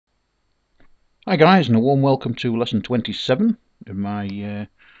Hi guys, and a warm welcome to lesson 27 of my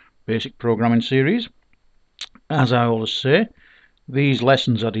basic programming series. As I always say, these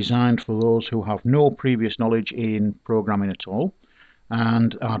lessons are designed for those who have no previous knowledge in programming at all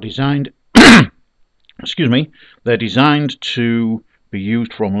and are designed, excuse me, they're designed to be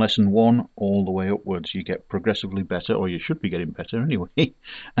used from lesson 1 all the way upwards. You get progressively better, or you should be getting better anyway,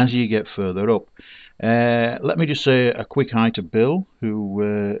 as you get further up. Let me just say a quick hi to Bill,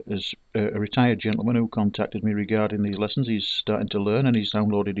 who is a retired gentleman who contacted me regarding these lessons. He's starting to learn and he's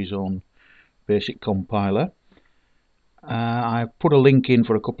downloaded his own basic compiler. I've put a link in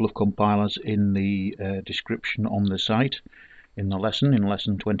for a couple of compilers in the description on the site in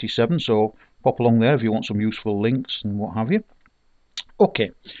lesson 27, so pop along there if you want some useful links and what have you.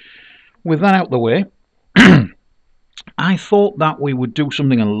 Okay, with that out the way, I thought that we would do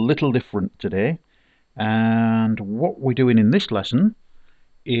something a little different today, and what we're doing in this lesson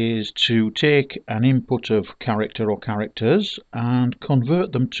is to take an input of character or characters and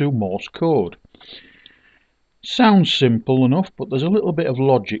convert them to Morse code. Sounds simple enough, but there's a little bit of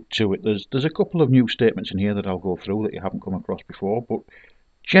logic to it. There's a couple of new statements in here that I'll go through that you haven't come across before, but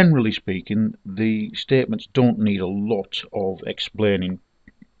generally speaking, the statements don't need a lot of explaining.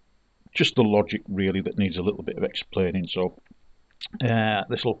 Just the logic really that needs a little bit of explaining. So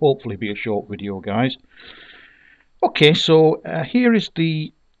this will hopefully be a short video, guys. Okay, so here is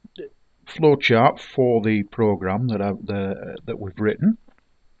the flowchart for the program that we've written.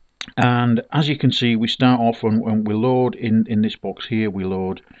 And as you can see, we start off when we load in this box here, we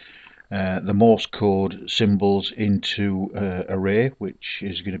load the Morse code symbols into array, which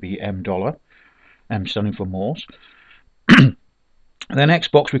is going to be $M, M standing for Morse. The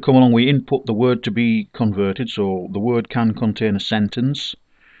next box we come along, we input the word to be converted, so the word can contain a sentence,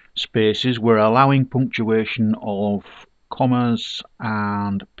 spaces, we're allowing punctuation of commas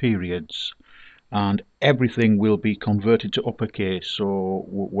and periods, and everything will be converted to uppercase. So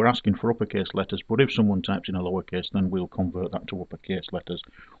we're asking for uppercase letters, but if someone types in a lowercase, then we'll convert that to uppercase letters.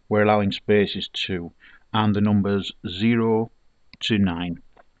 We're allowing spaces too, and the numbers 0 to 9.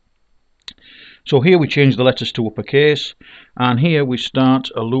 So here we change the letters to uppercase, and here we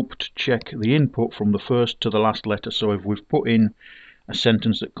start a loop to check the input from the first to the last letter. So if we've put in a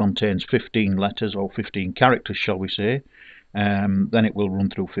sentence that contains 15 letters, or 15 characters shall we say, then it will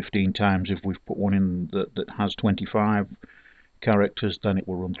run through 15 times. If we've put one in that has 25 characters, then it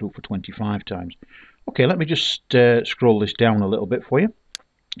will run through for 25 times. Okay, let me just scroll this down a little bit for you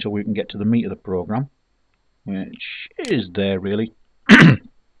so we can get to the meat of the program, which is there really.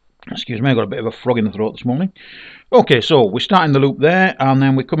 Excuse me, I got a bit of a frog in the throat this morning. Okay, so we're starting the loop there, and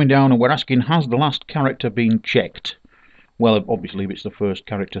then we're coming down and we're asking, has the last character been checked? Well, obviously if it's the first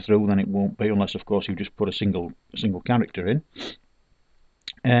character through, then it won't be, unless of course you just put a single character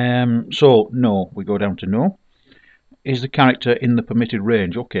in. So no, we go down to no. Is the character in the permitted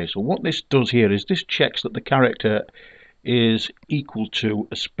range? Okay, so what this does here is this checks that the character is equal to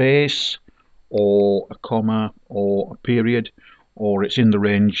a space or a comma or a period, or it's in the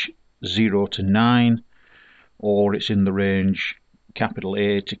range 0 to 9, or it's in the range capital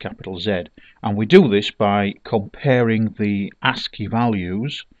A to capital Z. And we do this by comparing the ASCII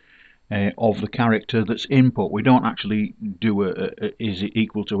values of the character that's input. We don't actually do is it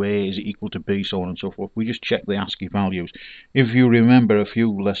equal to A, is it equal to B, so on and so forth. We just check the ASCII values. If you remember a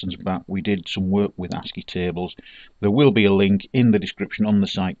few lessons back, we did some work with ASCII tables. There will be a link in the description on the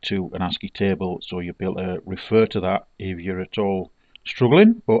site to an ASCII table, so you'll be able to refer to that if you're at all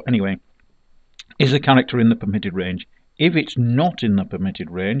struggling. But anyway, is the character in the permitted range? If it's not in the permitted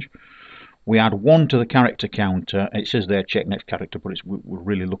range, we add 1 to the character counter. It says there check next character, but we're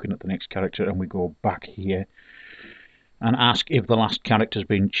really looking at the next character, and we go back here and ask if the last character has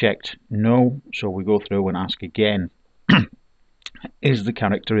been checked. No, so we go through and ask again, is the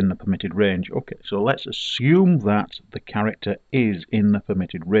character in the permitted range? Okay, so let's assume that the character is in the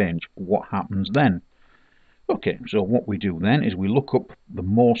permitted range. What happens then? Okay, so what we do then is we look up the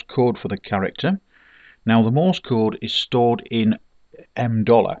Morse code for the character. Now the Morse code is stored in $M.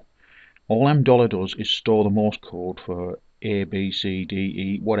 All $M does is store the Morse code for A, B, C, D,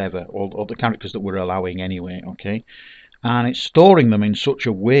 E, whatever, all the characters that we're allowing anyway, okay? And it's storing them in such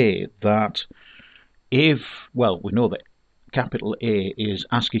a way that if, well, we know that capital A is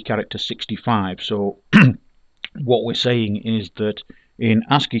ASCII character 65, so what we're saying is that in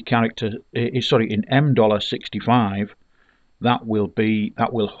ASCII character, in $M.65, that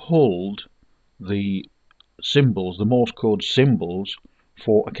will hold the symbols, the Morse code symbols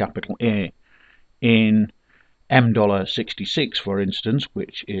for a capital A. In $M.66, for instance,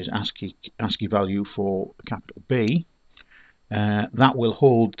 which is ASCII value for capital B, that will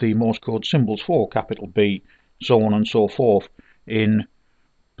hold the Morse code symbols for capital B, so on and so forth. In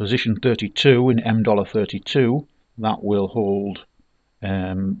position 32, in $32, that will hold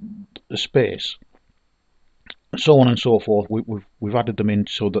the space, so on and so forth. We've added them in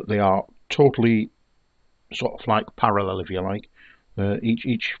so that they are totally sort of like parallel, if you like.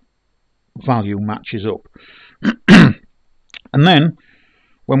 Each value matches up. And then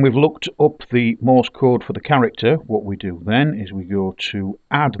when we've looked up the Morse code for the character, what we do then is we go to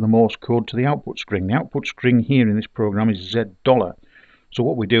add the Morse code to the output string. The output string here in this program is $. So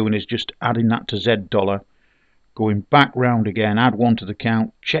what we're doing is just adding that to $, going back round again, add 1 to the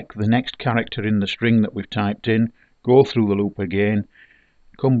count, check the next character in the string that we've typed in, go through the loop again,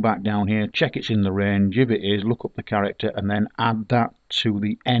 come back down here, check it's in the range. If it is, look up the character and then add that to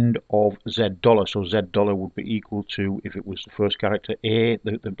the end of $. So $, would be equal to, if it was the first character, A,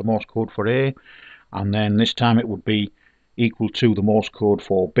 the Morse code for A, and then this time it would be equal to the Morse code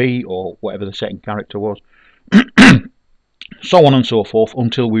for B, or whatever the second character was. So on and so forth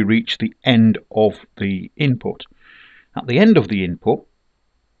until we reach the end of the input. At the end of the input,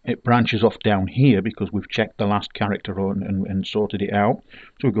 it branches off down here because we've checked the last character and sorted it out.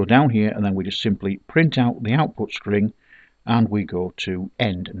 So we go down here and then we just simply print out the output string and we go to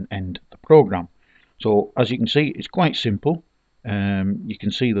end and end the program. So as you can see, it's quite simple. You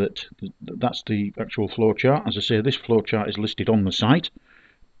can see that that's the actual flowchart. As I say, this flowchart is listed on the site.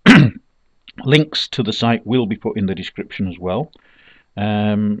 Links to the site will be put in the description as well.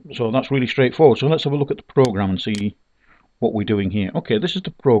 So that's really straightforward. So let's have a look at the program and see what we're doing here. Okay, this is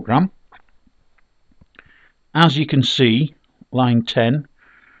the program. As you can see, line 10,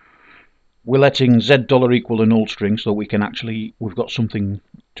 we're letting $$ equal a null string so we can actually, we've got something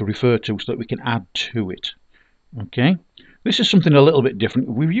to refer to so that we can add to it. Okay, this is something a little bit different.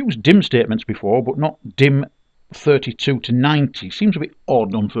 We've used dim statements before, but not dim 32 to 90. Seems a bit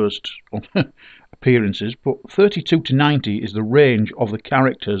odd on first appearances, but 32 to 90 is the range of the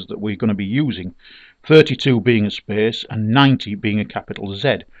characters that we're going to be using. 32 being a space and 90 being a capital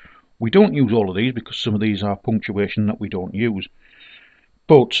Z. We don't use all of these because some of these are punctuation that we don't use,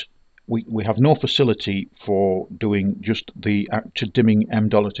 but we have no facility for doing just the dimming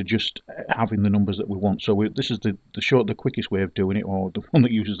 $, to just having the numbers that we want. So this is the quickest way of doing it, or the one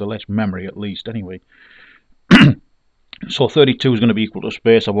that uses the less memory at least anyway. So 32 is going to be equal to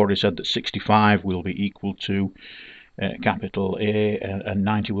space. I've already said that 65 will be equal to capital A, and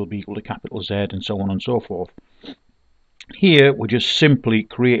 90 will be equal to capital Z, and so on and so forth. Here we're just simply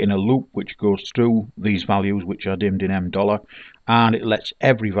creating a loop which goes through these values which are dimmed in $, and it lets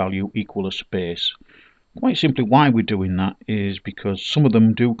every value equal a space. Quite simply, why we're doing that is because some of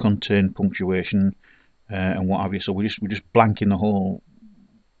them do contain punctuation and what have you. So we're just blanking the whole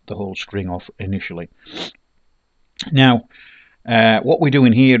string off initially. Now, what we're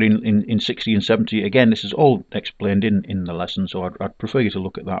doing here in 60 and 70, again, this is all explained in the lesson, so I'd prefer you to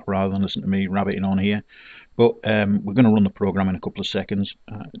look at that rather than listen to me rabbiting on here. But we're going to run the program in a couple of seconds.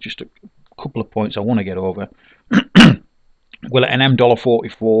 Just a couple of points I want to get over. We'll let an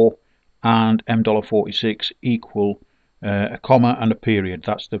 $44 and $46 equal a comma and a period.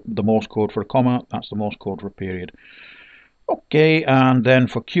 That's the Morse code for a comma, that's the Morse code for a period. Okay, and then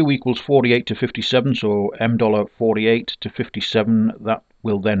for Q equals 48 to 57, so $48 to 57, that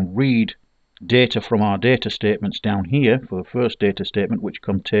will then read data from our data statements down here for the first data statement, which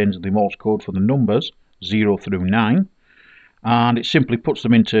contains the Morse code for the numbers 0 through 9, and it simply puts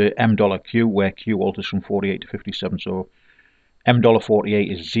them into $Q, where Q alters from 48 to 57. So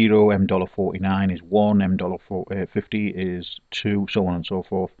 $48 is 0, $49 is 1, $50 is 2, so on and so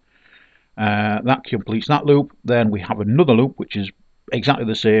forth. That completes that loop. Then we have another loop which is exactly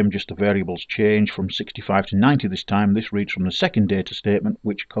the same, just the variables change from 65 to 90 this time. This reads from the second data statement,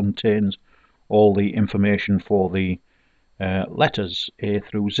 which contains all the information for the letters A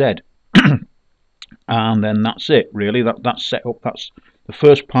through Z. And then that's it, really. That's set up. That's the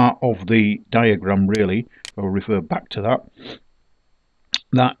first part of the diagram, really. I'll refer back to that.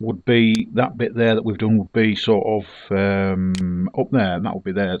 That would be, that bit there that we've done would be sort of up there, and that would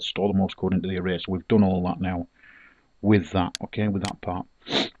be there, store the Morse code into the array. So we've done all that now with that, okay, with that part.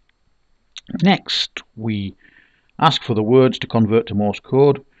 Next, we ask for the words to convert to Morse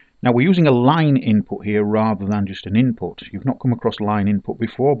code. Now we're using a line input here rather than just an input. You've not come across line input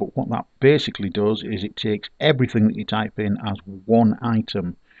before, but what that basically does is it takes everything that you type in as one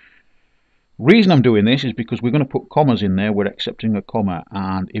item. Reason I'm doing this is because we're going to put commas in there. We're accepting a comma,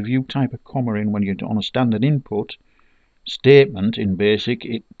 and if you type a comma in when you're on a standard input statement in BASIC,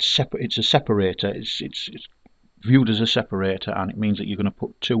 it's a separator. It's viewed as a separator, and it means that you're going to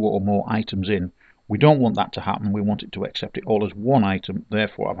put two or more items in We don't want that to happen. We want it to accept it all as one item.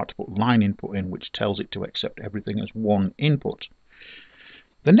 Therefore, I've had to put line input in, which tells it to accept everything as one input.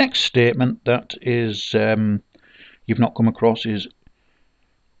 The next statement that is you've not come across is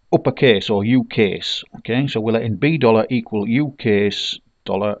uppercase or U case. Okay, so we're letting $B equal U case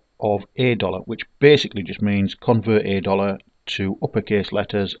dollar of A dollar, which basically just means convert A dollar to uppercase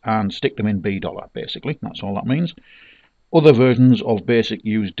letters and stick them in B dollar. Basically, that's all that means. Other versions of BASIC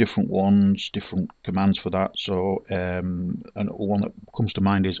use different ones, different commands for that. So and one that comes to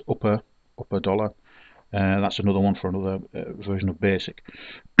mind is upper dollar. That's another one for another version of BASIC.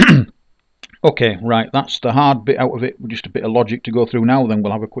 Okay, right, that's the hard bit out of it. Just a bit of logic to go through now, then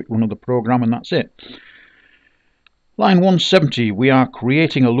we'll have a quick run of the program and that's it. Line 170, we are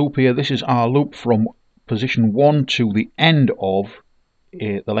creating a loop here. This is our loop from position 1 to the end of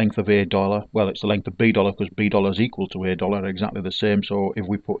the length of A dollar. Well, it's the length of B dollar because B dollar is equal to A dollar, exactly the same. So if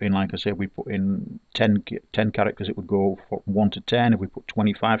we put in, like I said, we put in 10 characters, it would go from 1 to 10. If we put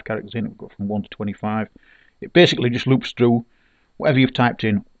 25 characters in, it would go from 1 to 25. It basically just loops through whatever you've typed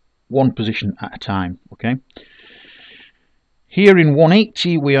in, one position at a time. Okay. Here in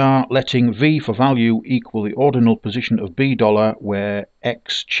 180 we are letting V for value equal the ordinal position of B dollar, where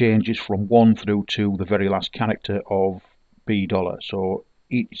X changes from 1 through to the very last character of B dollar. So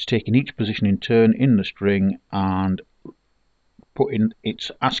it's taking each position in turn in the string and putting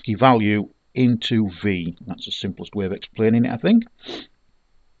its ASCII value into V. That's the simplest way of explaining it, I think.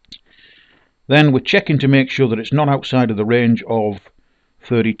 Then we're checking to make sure that it's not outside of the range of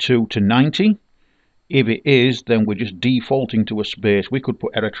 32 to 90. If it is, then we're just defaulting to a space. We could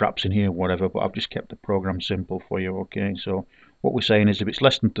put error traps in here, whatever, but I've just kept the program simple for you. Okay, so what we're saying is if it's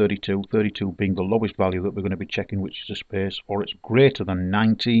less than 32, 32 being the lowest value that we're going to be checking, which is a space, or it's greater than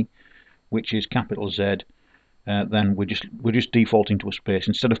 90, which is capital Z, then we're just defaulting to a space.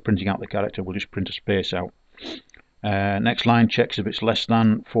 Instead of printing out the character, we'll just print a space out. Next line checks if it's less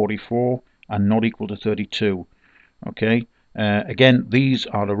than 44 and not equal to 32. Okay. Again, these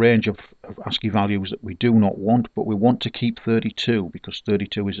are a range of ASCII values that we do not want, but we want to keep 32 because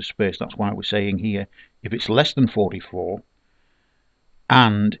 32 is a space. That's why we're saying here, if it's less than 44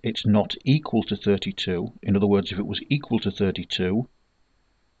 and it's not equal to 32, in other words, if it was equal to 32,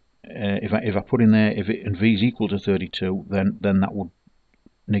 if I put in there, and V is equal to 32, then that would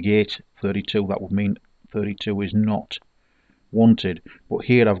negate 32. That would mean 32 is not wanted. But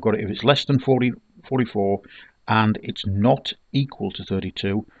here I've got it, if it's less than 44 and it's not equal to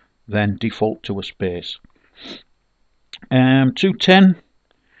 32, then default to a space. 210,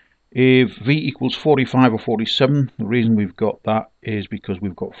 if V equals 45 or 47, the reason we've got that is because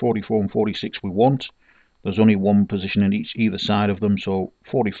we've got 44 and 46 we want. There's only one position in either side of them, so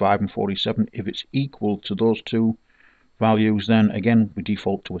 45 and 47, if it's equal to those two values, then again we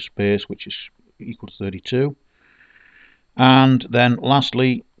default to a space, which is equal to 32. And then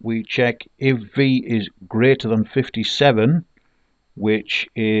lastly, we check if V is greater than 57, which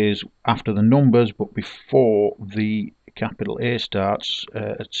is after the numbers but before the capital A starts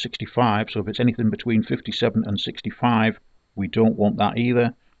at 65. So if it's anything between 57 and 65, we don't want that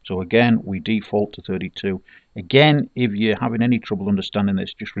either. So again, we default to 32. Again, if you're having any trouble understanding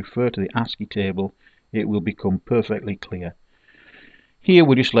this, just refer to the ASCII table. It will become perfectly clear. Here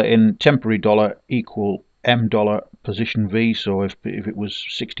we're just letting temporary dollar equal M dollar position V. So if it was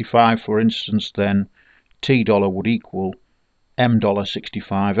 65, for instance, then T dollar would equal M dollar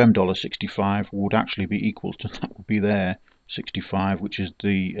 65. M dollar 65 would actually be equal to, that would be there, 65, which is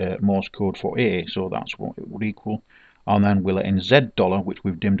the Morse code for A. So that's what it would equal. And then we'll let in Z dollar, which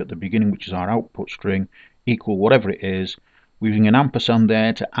we've dimmed at the beginning, which is our output string, equal whatever it is. We're using an ampersand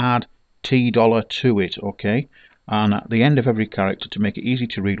there to add T dollar to it. Okay. And at the end of every character, to make it easy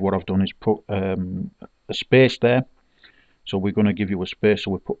to read, what I've done is put a space there. So we're going to give you a space.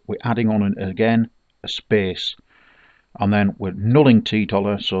 So we're adding on again a space, and then we're nulling T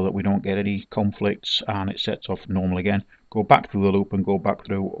dollar so that we don't get any conflicts, and it sets off normal again. Go back through the loop and go back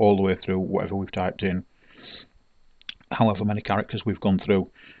through all the way through whatever we've typed in, however many characters we've gone through.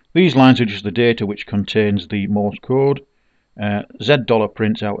 These lines are just the data which contains the Morse code. Z dollar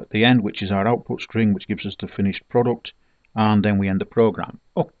prints out at the end, which is our output string, which gives us the finished product, and then we end the program.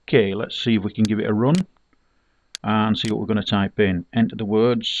 Okay, let's see if we can give it a run and see what we're going to type in. Enter the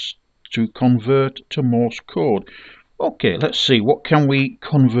words to convert to Morse code. Okay, let's see, what can we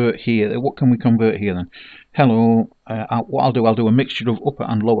convert here? What can we convert here then? Hello, what I'll do a mixture of upper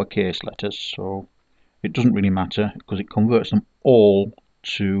and lower case letters, so it doesn't really matter because it converts them all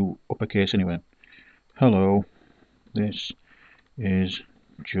to uppercase anyway. Hello, this is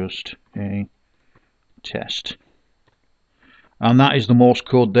just a test. And that is the Morse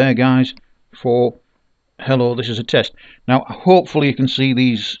code there, guys, for hello, this is a test. Now, hopefully you can see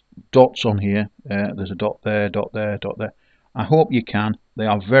these dots on here. There's a dot there, dot there, dot there. I hope you can. They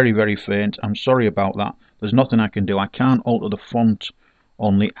are very, very faint. I'm sorry about that. There's nothing I can do. I can't alter the font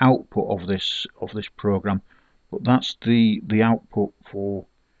on the output of this program, but that's the output for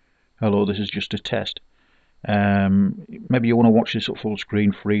hello, this is just a test. Maybe you want to watch this at full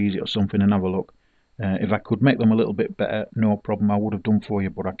screen, freeze it or something and have a look. If I could make them a little bit better, no problem, I would have done for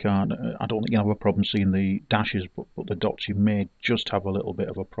you, but I can't. I don't think you have a problem seeing the dashes, but the dots you may just have a little bit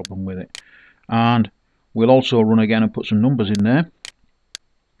of a problem with it. And we'll also run again and put some numbers in there.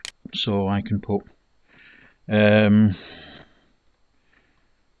 So I can put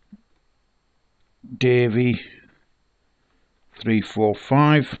Davy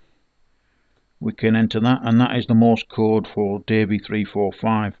 345. We can enter that, and that is the Morse code for Davy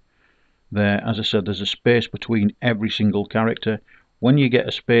 345. There, as I said, there's a space between every single character. When you get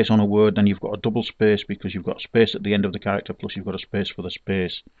a space on a word, then you've got a double space because you've got a space at the end of the character, plus you've got a space for the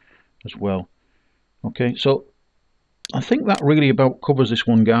space as well. Okay, so I think that really about covers this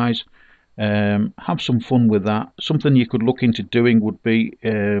one, guys. Have some fun with that. Something you could look into doing would be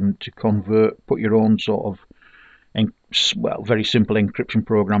to convert, put your own sort of very simple encryption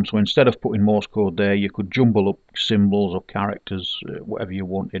program. So instead of putting Morse code there, you could jumble up symbols or characters, whatever you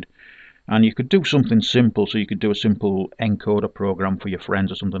wanted. And you could do something simple, so you could do a simple encoder program for your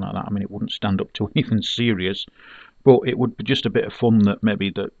friends or something like that. I mean, it wouldn't stand up to anything serious, but it would be just a bit of fun that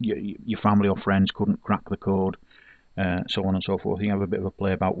maybe that your family or friends couldn't crack the code, so on and so forth. You can have a bit of a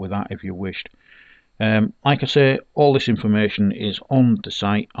play about with that if you wished. Like I say, all this information is on the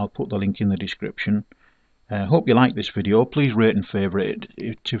site. I'll put the link in the description. Hope you like this video. Please rate and favourite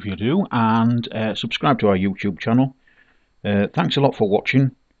it if you do, and subscribe to our YouTube channel. Thanks a lot for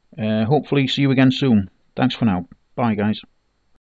watching. Hopefully see you again soon. Thanks for now. Bye guys.